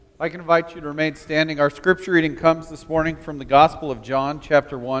I can invite you to remain standing. Our scripture reading comes this morning from the Gospel of John,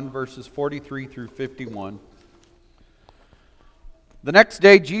 chapter 1, verses 43 through 51. The next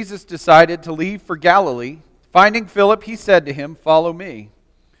day, Jesus decided to leave for Galilee. Finding Philip, he said to him, "Follow me."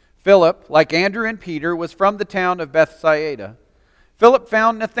 Philip, like Andrew and Peter, was from the town of Bethsaida. Philip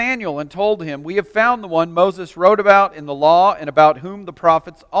found Nathanael and told him, "We have found the one Moses wrote about in the law and about whom the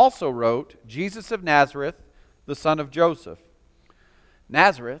prophets also wrote, Jesus of Nazareth, the son of Joseph."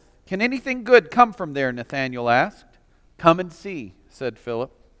 "Nazareth? Can anything good come from there?" Nathanael asked. "Come and see," said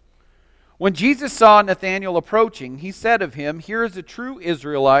Philip. When Jesus saw Nathanael approaching, he said of him, "Here is a true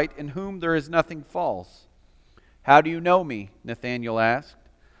Israelite in whom there is nothing false." "How do you know me?" Nathanael asked.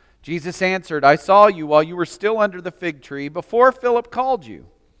 Jesus answered, "I saw you while you were still under the fig tree before Philip called you."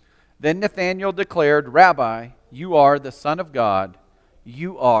 Then Nathanael declared, "Rabbi, you are the Son of God.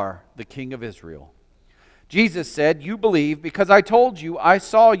 You are the King of Israel." Jesus said, "You believe because I told you I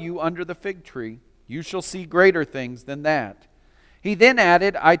saw you under the fig tree. You shall see greater things than that." He then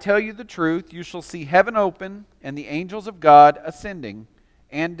added, "I tell you the truth, you shall see heaven open and the angels of God ascending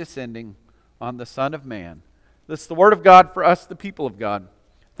and descending on the Son of Man." This is the word of God for us, the people of God.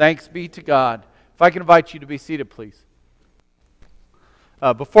 Thanks be to God. If I can invite you to be seated, please.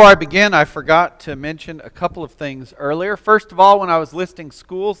 Before I begin, I forgot to mention a couple of things earlier. First of all, when I was listing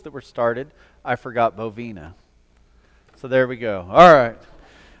schools that were started, I forgot Bovina. So there we go. All right.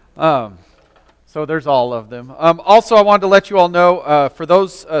 So there's all of them. Also, I wanted to let you all know, for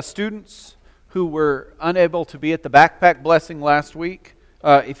those students who were unable to be at the backpack blessing last week,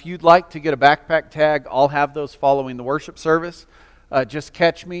 if you'd like to get a backpack tag, I'll have those following the worship service. Just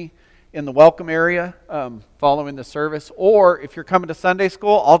catch me in the welcome area following the service. Or if you're coming to Sunday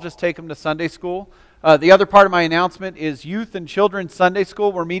school, I'll just take them to Sunday school. The other part of my announcement is Youth and Children's Sunday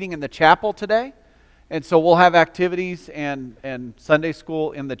School. We're meeting in the chapel today. And so we'll have activities and Sunday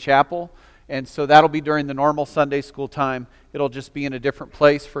school in the chapel. And so that'll be during the normal Sunday school time. It'll just be in a different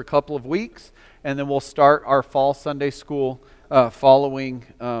place for a couple of weeks. And then we'll start our fall Sunday school following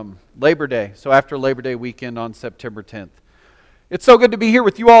Labor Day. So after Labor Day weekend on September 10th. It's so good to be here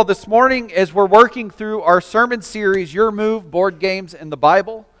with you all this morning as we're working through our sermon series, Your Move, Board Games, and the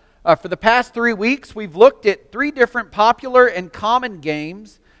Bible. For the past 3 weeks, we've looked at 3 different popular and common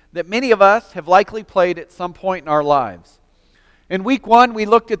games that many of us have likely played at some point in our lives. In week 1, we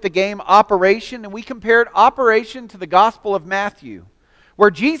looked at the game Operation, and we compared Operation to the Gospel of Matthew, where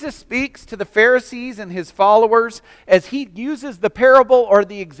Jesus speaks to the Pharisees and his followers as he uses the parable or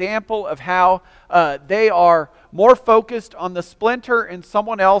the example of how they are more focused on the splinter in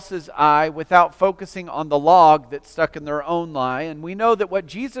someone else's eye without focusing on the log that's stuck in their own eye. And we know that what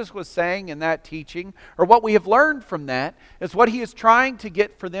Jesus was saying in that teaching, or what we have learned from that, is what he is trying to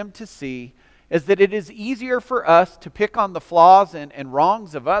get for them to see, is that it is easier for us to pick on the flaws and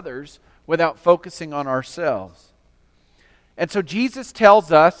wrongs of others without focusing on ourselves. And so Jesus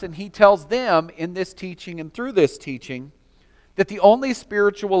tells us, and he tells them in this teaching and through this teaching, that the only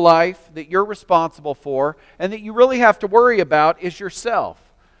spiritual life that you're responsible for and that you really have to worry about is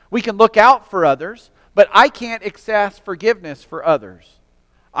yourself. We can look out for others, but I can't access forgiveness for others.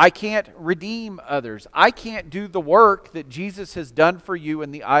 I can't redeem others. I can't do the work that Jesus has done for you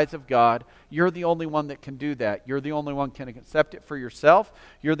in the eyes of God. You're the only one that can do that. You're the only one that can accept it for yourself.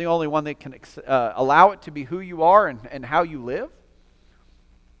 You're the only one that can allow it to be who you are and how you live.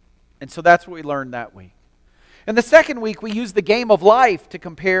 And so that's what we learned that week. In the second week, we used the game of life to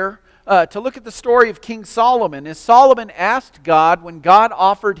compare, to look at the story of King Solomon. As Solomon asked God, when God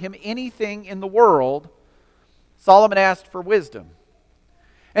offered him anything in the world, Solomon asked for wisdom.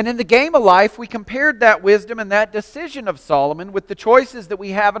 And in the game of life, we compared that wisdom and that decision of Solomon with the choices that we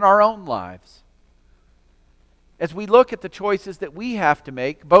have in our own lives. As we look at the choices that we have to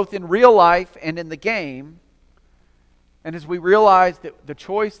make, both in real life and in the game, and as we realize that the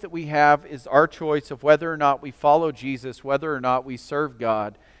choice that we have is our choice of whether or not we follow Jesus, whether or not we serve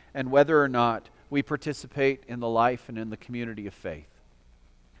God, and whether or not we participate in the life and in the community of faith.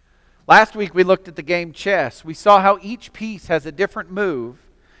 Last week we looked at the game chess. We saw how each piece has a different move,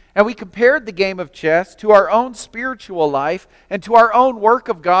 and we compared the game of chess to our own spiritual life and to our own work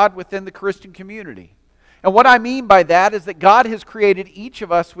of God within the Christian community. And what I mean by that is that God has created each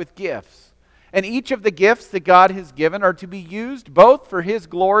of us with gifts. And each of the gifts that God has given are to be used both for His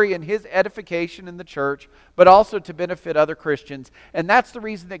glory and His edification in the church, but also to benefit other Christians. And that's the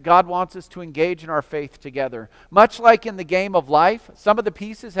reason that God wants us to engage in our faith together. Much like in the game of life, some of the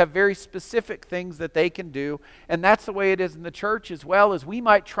pieces have very specific things that they can do. And that's the way it is in the church as well, as we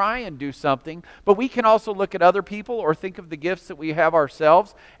might try and do something, but we can also look at other people or think of the gifts that we have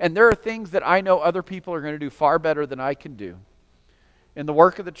ourselves. And there are things that I know other people are going to do far better than I can do. in the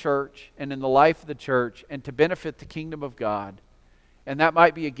work of the church and in the life of the church and to benefit the kingdom of God. And that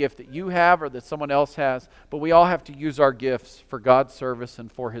might be a gift that you have or that someone else has, but we all have to use our gifts for God's service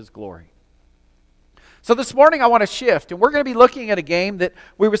and for His glory. So this morning I want to shift, and we're going to be looking at a game that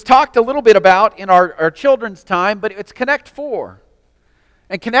we was talked a little bit about in our children's time, but it's Connect 4.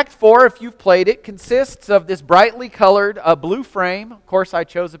 And Connect 4, if you've played it, consists of this brightly colored blue frame. Of course, I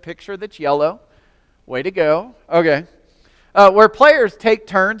chose a picture that's yellow. Way to go. Okay. Where players take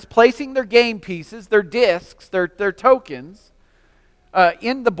turns placing their game pieces, their discs, their tokens,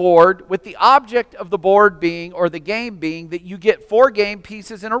 in the board, with the object of the board being, or the game being, that you get 4 game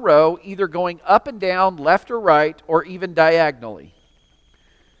pieces in a row, either going up and down, left or right, or even diagonally.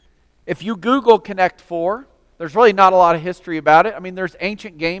 If you Google Connect 4, there's really not a lot of history about it. I mean, there's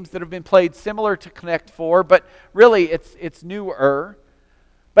ancient games that have been played similar to Connect 4, but really it's newer.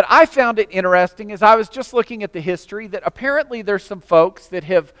 But I found it interesting as I was just looking at the history that apparently there's some folks that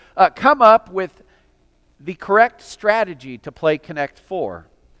have come up with the correct strategy to play Connect 4.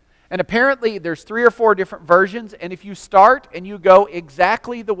 And apparently there's 3 or 4 different versions, and if you start and you go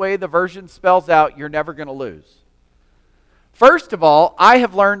exactly the way the version spells out, you're never going to lose. First of all, I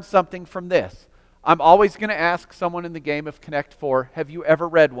have learned something from this. I'm always going to ask someone in the game of Connect 4, have you ever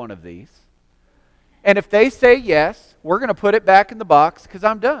read one of these? And if they say yes, we're going to put it back in the box because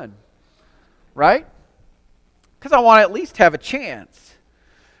I'm done. Right? Because I want to at least have a chance.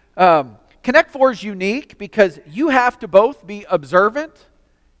 Connect 4 is unique because you have to both be observant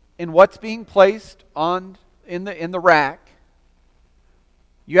in what's being placed in the rack.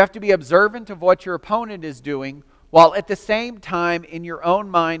 You have to be observant of what your opponent is doing, while at the same time in your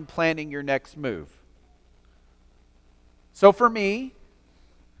own mind planning your next move. So for me,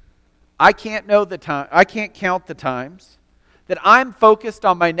 I can't count the times that I'm focused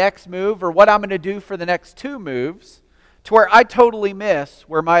on my next move or what I'm going to do for the next 2 moves, to where I totally miss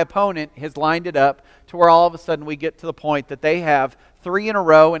where my opponent has lined it up, to where all of a sudden we get to the point that they have 3 in a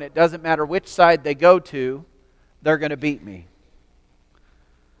row, and it doesn't matter which side they go to, they're going to beat me.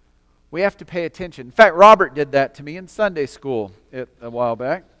 We have to pay attention. In fact, Robert did that to me in Sunday school a while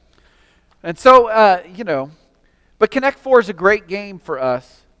back. And so, but Connect 4 is a great game for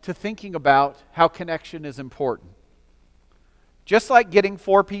us to thinking about how connection is important. Just like getting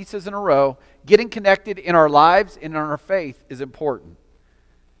 4 pieces in a row, getting connected in our lives and in our faith is important.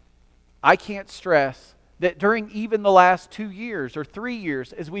 I can't stress that during even the last 2 years or 3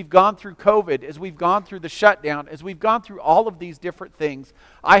 years, as we've gone through COVID, as we've gone through the shutdown, as we've gone through all of these different things,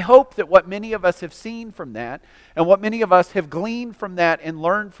 I hope that what many of us have seen from that and what many of us have gleaned from that and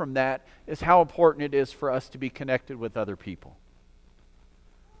learned from that is how important it is for us to be connected with other people.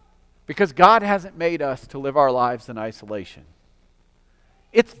 Because God hasn't made us to live our lives in isolation.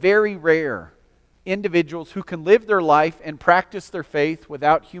 It's very rare individuals who can live their life and practice their faith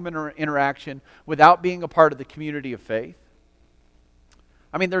without human interaction, without being a part of the community of faith.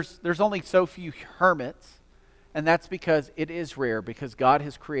 I mean, there's only so few hermits, and that's because it is rare, because God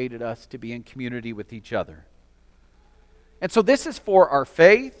has created us to be in community with each other. And so this is for our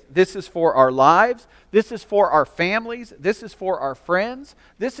faith, this is for our lives, this is for our families, this is for our friends,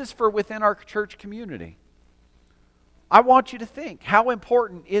 this is for within our church community. I want you to think, how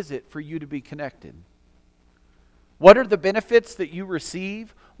important is it for you to be connected? What are the benefits that you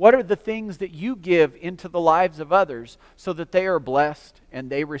receive? What are the things that you give into the lives of others so that they are blessed and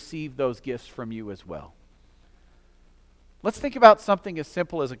they receive those gifts from you as well? Let's think about something as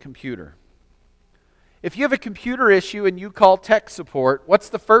simple as a computer. If you have a computer issue and you call tech support, what's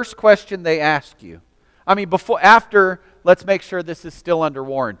the first question they ask you? Let's make sure this is still under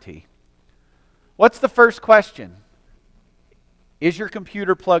warranty. What's the first question? Is your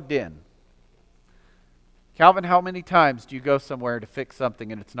computer plugged in? Calvin, how many times do you go somewhere to fix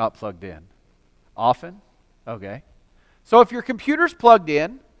something and it's not plugged in? Often? Okay. So if your computer's plugged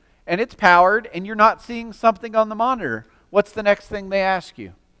in and it's powered and you're not seeing something on the monitor, what's the next thing they ask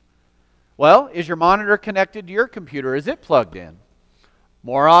you? Well, is your monitor connected to your computer? Is it plugged in?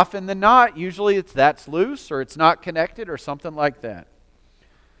 More often than not, usually that's loose or it's not connected or something like that.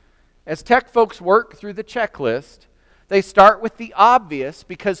 As tech folks work through the checklist, they start with the obvious,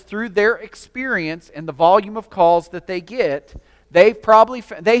 because through their experience and the volume of calls that they get, they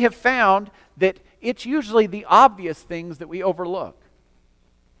have found that it's usually the obvious things that we overlook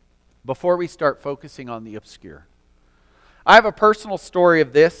before we start focusing on the obscure. I have a personal story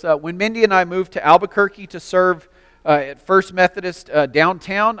of this. When Mindy and I moved to Albuquerque to serve at First Methodist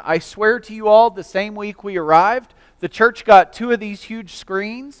downtown, I swear to you all, the same week we arrived, the church got 2 of these huge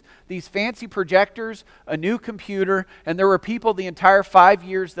screens, these fancy projectors, a new computer, and there were people the entire 5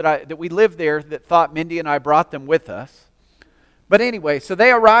 years that we lived there that thought Mindy and I brought them with us. But anyway, so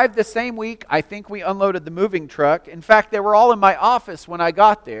they arrived the same week. I think we unloaded the moving truck. In fact, they were all in my office when I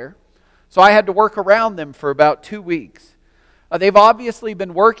got there. So I had to work around them for about 2 weeks. They've obviously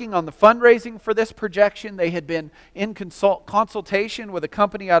been working on the fundraising for this projection. They had been in consultation with a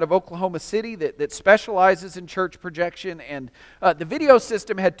company out of Oklahoma City that specializes in church projection. And the video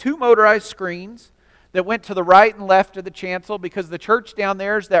system had 2 motorized screens that went to the right and left of the chancel, because the church down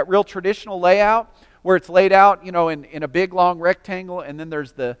there is that real traditional layout where it's laid out, in a big long rectangle, and then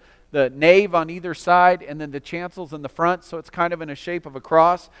there's the nave on either side, and then the chancel's in the front, so it's kind of in a shape of a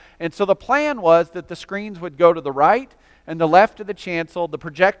cross. And so the plan was that the screens would go to the right and the left of the chancel. The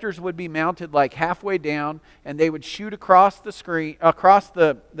projectors would be mounted like halfway down, and they would shoot across the screen, across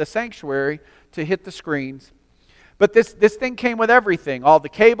the sanctuary to hit the screens. But this thing came with everything, all the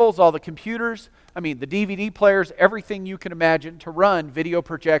cables, all the computers, the DVD players, everything you can imagine to run video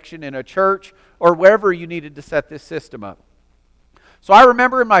projection in a church or wherever you needed to set this system up. So I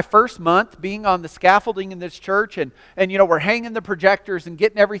remember in my first month being on the scaffolding in this church, and we're hanging the projectors and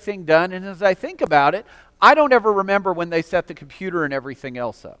getting everything done. And as I think about it, I don't ever remember when they set the computer and everything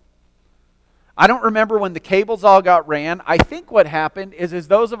else up. I don't remember when the cables all got ran. I think what happened is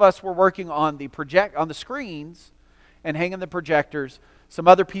those of us were working on the screens and hanging the projectors, some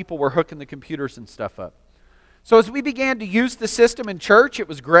other people were hooking the computers and stuff up. So as we began to use the system in church, it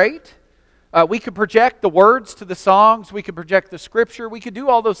was great. We could project the words to the songs. We could project the scripture. We could do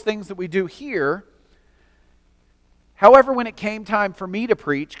all those things that we do here. However, when it came time for me to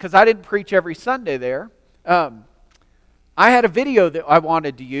preach, because I didn't preach every Sunday there, I had a video that I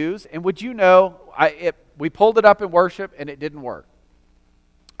wanted to use, and would you know, we pulled it up in worship, and it didn't work.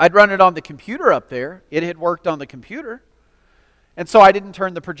 I'd run it on the computer up there. It had worked on the computer. And so I didn't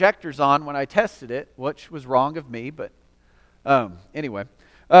turn the projectors on when I tested it, which was wrong of me, but anyway.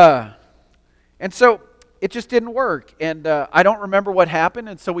 And so it just didn't work, and I don't remember what happened,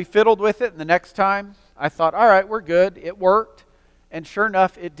 and so we fiddled with it, and the next time I thought, all right, we're good. It worked, and sure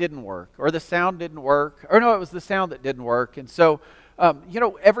enough, it didn't work, or the sound didn't work, or no, it was the sound that didn't work. And so,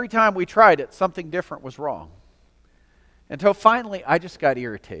 every time we tried it, something different was wrong. Until finally, I just got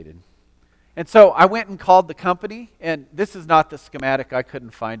irritated. And so I went and called the company, and this is not the schematic. I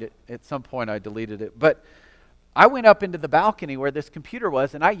couldn't find it. At some point, I deleted it. But I went up into the balcony where this computer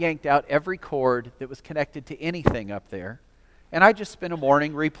was, and I yanked out every cord that was connected to anything up there. And I just spent a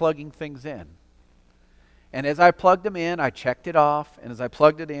morning replugging things in. And as I plugged them in, I checked it off. And as I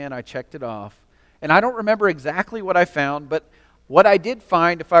plugged it in, I checked it off. And I don't remember exactly what I found, but what I did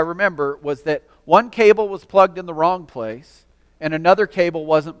find, if I remember, was that one cable was plugged in the wrong place, and another cable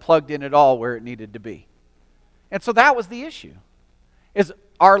wasn't plugged in at all where it needed to be. And so that was the issue, is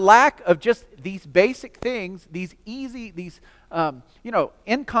our lack of just these basic things, these easy,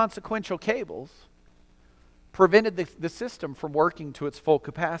 inconsequential cables, prevented the system from working to its full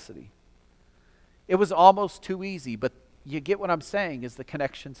capacity. It was almost too easy, but you get what I'm saying, is the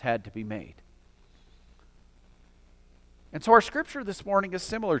connections had to be made. And so our scripture this morning is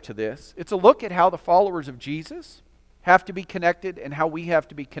similar to this. It's a look at how the followers of Jesus have to be connected and how we have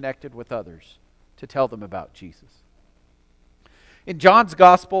to be connected with others to tell them about Jesus. In John's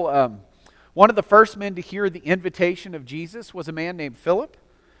gospel, one of the first men to hear the invitation of Jesus was a man named Philip.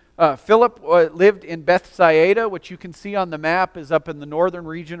 Philip lived in Bethsaida, which you can see on the map is up in the northern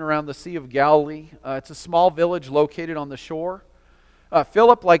region around the Sea of Galilee. It's a small village located on the shore.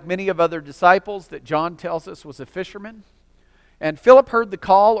 Philip, like many of other disciples that John tells us, was a fisherman. And Philip heard the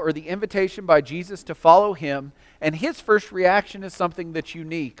call or the invitation by Jesus to follow him, and his first reaction is something that's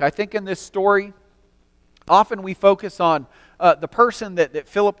unique. I think in this story, often we focus on the person that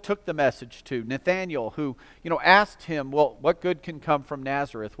Philip took the message to, Nathanael, who asked him, well, what good can come from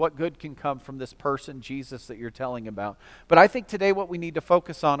Nazareth? What good can come from this person, Jesus, that you're telling about? But I think today what we need to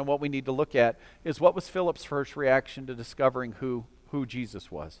focus on and what we need to look at is what was Philip's first reaction to discovering who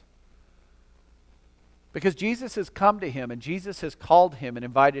Jesus was. Because Jesus has come to him and Jesus has called him and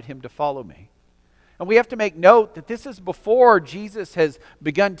invited him to follow me. And we have to make note that this is before Jesus has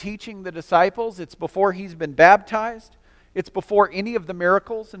begun teaching the disciples. It's before he's been baptized. It's before any of the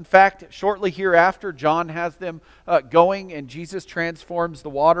miracles. In fact, shortly hereafter, John has them going and Jesus transforms the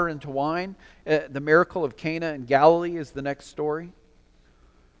water into wine. The miracle of Cana in Galilee is the next story.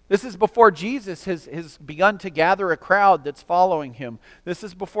 This is before Jesus has begun to gather a crowd that's following him. This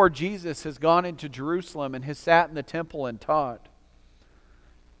is before Jesus has gone into Jerusalem and has sat in the temple and taught.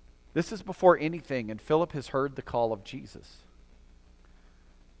 This is before anything, and Philip has heard the call of Jesus.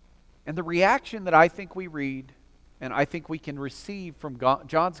 And the reaction that I think we read, and I think we can receive from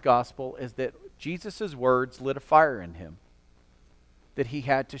John's gospel, is that Jesus' words lit a fire in him, that he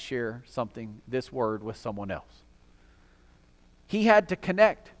had to share this word with someone else. He had to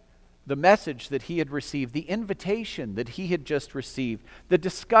connect the message that he had received, the invitation that he had just received, the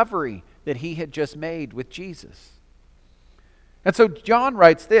discovery that he had just made with Jesus. And so John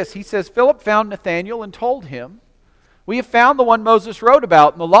writes this. He says, Philip found Nathanael and told him, "We have found the one Moses wrote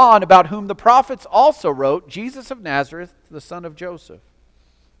about in the law and about whom the prophets also wrote, Jesus of Nazareth, the son of Joseph."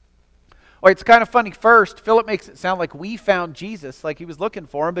 Well, it's kind of funny. First, Philip makes it sound like we found Jesus, like he was looking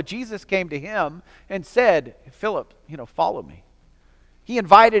for him, but Jesus came to him and said, "Philip, follow me." He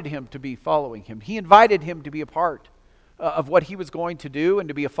invited him to be following him. He invited him to be a part of what he was going to do and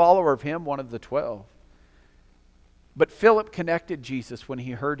to be a follower of him, one of the 12. But Philip connected Jesus when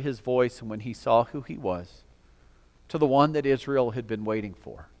he heard his voice and when he saw who he was to the one that Israel had been waiting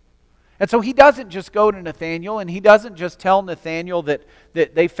for. And so he doesn't just go to Nathanael and he doesn't just tell Nathanael that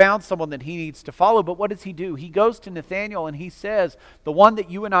they found someone that he needs to follow, but what does he do? He goes to Nathanael and he says, the one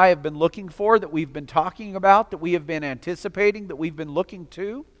that you and I have been looking for, that we've been talking about, that we have been anticipating, that we've been looking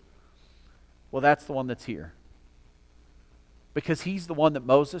to, well, that's the one that's here. Because he's the one that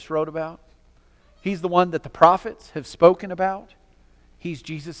Moses wrote about. He's the one that the prophets have spoken about. He's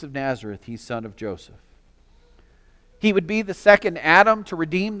Jesus of Nazareth. He's son of Joseph. He would be the second Adam to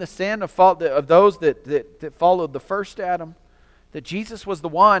redeem the sin of those that followed the first Adam. That Jesus was the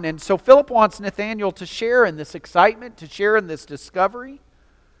one. And so Philip wants Nathanael to share in this excitement, to share in this discovery,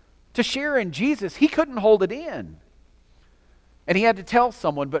 to share in Jesus. He couldn't hold it in. And he had to tell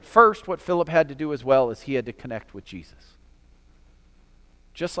someone. But first, what Philip had to do as well is he had to connect with Jesus.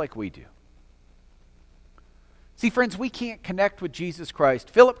 Just like we do. See, friends, we can't connect with Jesus Christ.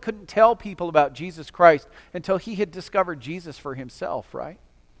 Philip couldn't tell people about Jesus Christ until he had discovered Jesus for himself, right?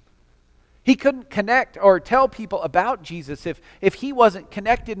 He couldn't connect or tell people about Jesus if he wasn't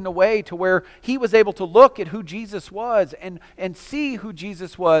connected in a way to where he was able to look at who Jesus was and see who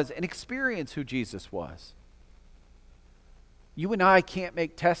Jesus was and experience who Jesus was. You and I can't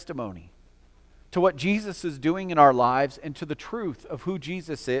make testimony to what Jesus is doing in our lives and to the truth of who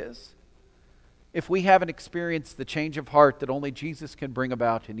Jesus is if we haven't experienced the change of heart that only Jesus can bring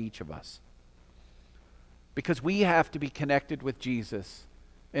about in each of us. Because we have to be connected with Jesus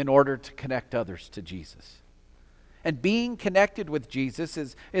in order to connect others to Jesus. And being connected with Jesus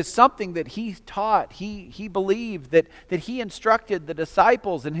is something that he taught, he believed, that he instructed the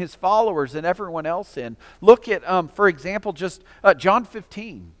disciples and his followers and everyone else in. Look at, for example, just John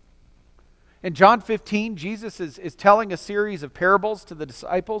 15. In John 15, Jesus is telling a series of parables to the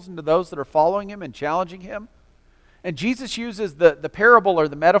disciples and to those that are following him and challenging him. And Jesus uses the parable or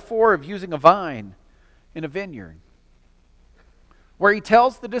the metaphor of using a vine in a vineyard. Where he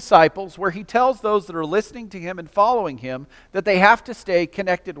tells the disciples, where he tells those that are listening to him and following him, that they have to stay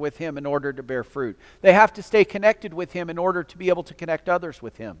connected with him in order to bear fruit. They have to stay connected with him in order to be able to connect others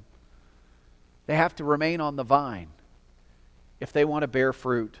with him. They have to remain on the vine if they want to bear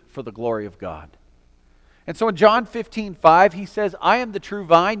fruit for the glory of God. And so in John 15:5, he says, "I am the true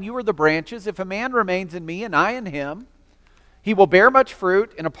vine, you are the branches. If a man remains in me and I in him, he will bear much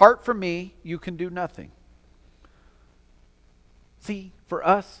fruit, and apart from me, you can do nothing." See, for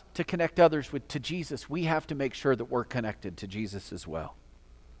us to connect others to Jesus, we have to make sure that we're connected to Jesus as well.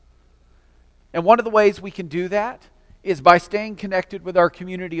 And one of the ways we can do that is by staying connected with our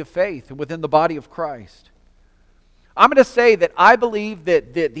community of faith and within the body of Christ. I'm going to say that I believe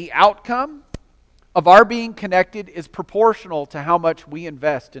that the outcome of our being connected is proportional to how much we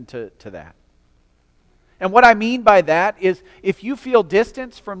invest into that. And what I mean by that is if you feel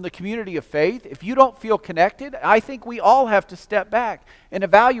distance from the community of faith, if you don't feel connected, I think we all have to step back and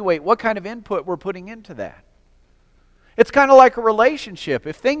evaluate what kind of input we're putting into that. It's kind of like a relationship.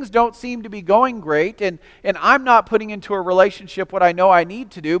 If things don't seem to be going great and I'm not putting into a relationship what I know I need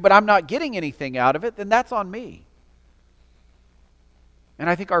to do, but I'm not getting anything out of it, then that's on me. And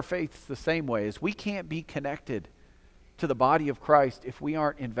I think our faith's the same way, is we can't be connected to the body of Christ if we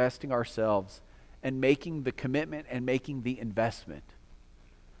aren't investing ourselves and making the commitment and making the investment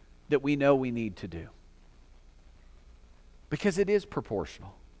that we know we need to do. Because it is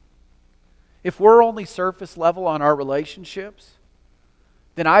proportional. If we're only surface level on our relationships,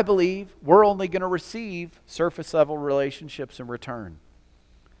 then I believe we're only going to receive surface level relationships in return.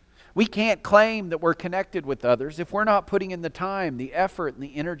 We can't claim that we're connected with others if we're not putting in the time, the effort, and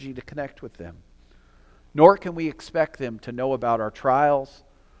the energy to connect with them. Nor can we expect them to know about our trials,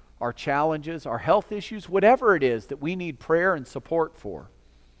 our challenges, our health issues, whatever it is that we need prayer and support for,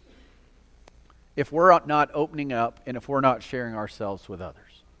 if we're not opening up and if we're not sharing ourselves with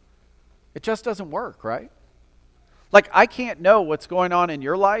others. It just doesn't work, right? Like, I can't know what's going on in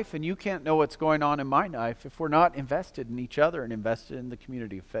your life and you can't know what's going on in my life if we're not invested in each other and invested in the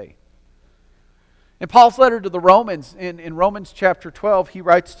community of faith. In Paul's letter to the Romans, in Romans chapter 12, he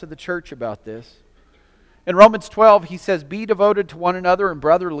writes to the church about this. In Romans 12, he says, "Be devoted to one another in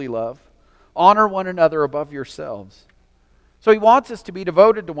brotherly love. Honor one another above yourselves." So he wants us to be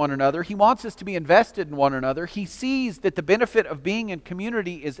devoted to one another. He wants us to be invested in one another. He sees that the benefit of being in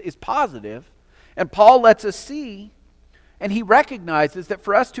community is positive. And Paul lets us see, and he recognizes that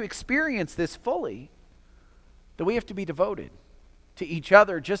for us to experience this fully, that we have to be devoted to each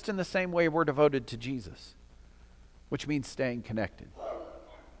other just in the same way we're devoted to Jesus, which means staying connected.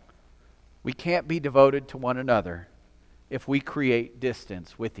 We can't be devoted to one another if we create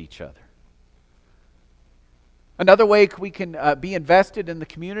distance with each other. Another way we can be invested in the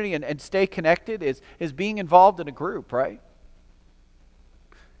community and stay connected is being involved in a group, right?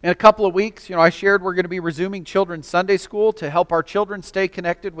 In a couple of weeks, I shared we're going to be resuming Children's Sunday School to help our children stay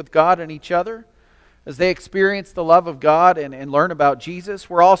connected with God and each other as they experience the love of God and learn about Jesus.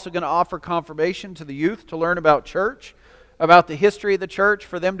 We're also going to offer confirmation to the youth to learn about church, about the history of the church,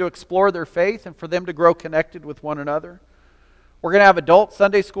 for them to explore their faith and for them to grow connected with one another. We're going to have adult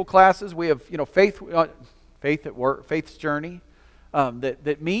Sunday school classes. We have, Faith at Work, Faith's Journey,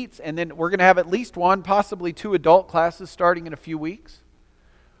 that meets, and then we're going to have at least one, possibly two adult classes starting in a few weeks,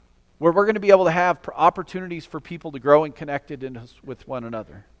 where we're going to be able to have opportunities for people to grow and connected with one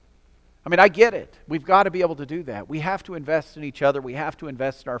another. I mean, I get it. We've got to be able to do that. We have to invest in each other. We have to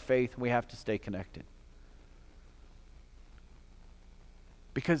invest in our faith, and we have to stay connected.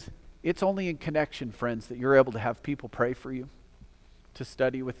 Because it's only in connection, friends, that you're able to have people pray for you, to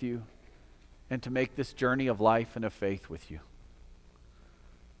study with you, and to make this journey of life and of faith with you.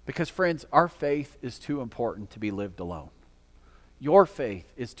 Because, friends, our faith is too important to be lived alone. Your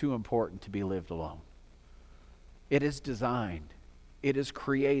faith is too important to be lived alone. It is designed, it is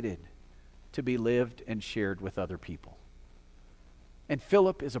created to be lived and shared with other people. And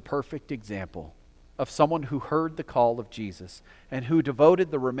Philip is a perfect example of someone who heard the call of Jesus and who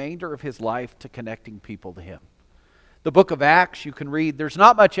devoted the remainder of his life to connecting people to him. The book of Acts, you can read, there's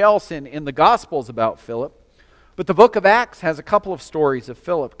not much else in the Gospels about Philip, but the book of Acts has a couple of stories of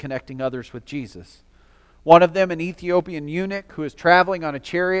Philip connecting others with Jesus. One of them, an Ethiopian eunuch who is traveling on a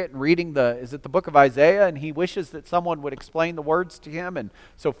chariot and reading the book of Isaiah, and he wishes that someone would explain the words to him, and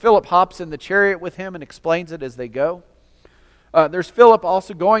so Philip hops in the chariot with him and explains it as they go. There's Philip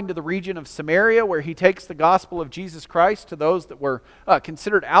also going to the region of Samaria, where he takes the gospel of Jesus Christ to those that were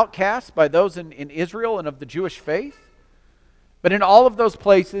considered outcasts by those in Israel and of the Jewish faith. But in all of those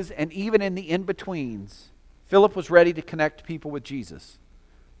places, and even in the in-betweens, Philip was ready to connect people with Jesus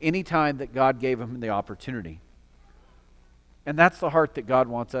anytime that God gave him the opportunity. And that's the heart that God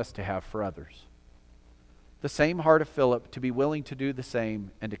wants us to have for others. The same heart of Philip, to be willing to do the same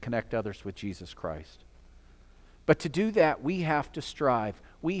and to connect others with Jesus Christ. But to do that, we have to strive.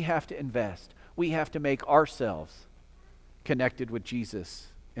 We have to invest. We have to make ourselves connected with Jesus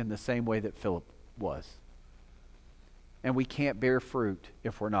in the same way that Philip was. And we can't bear fruit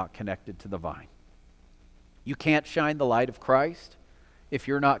if we're not connected to the vine. You can't shine the light of Christ if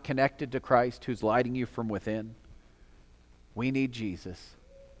you're not connected to Christ who's lighting you from within. We need Jesus.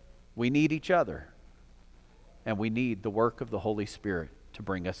 We need each other. And we need the work of the Holy Spirit to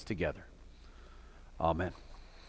bring us together. Amen.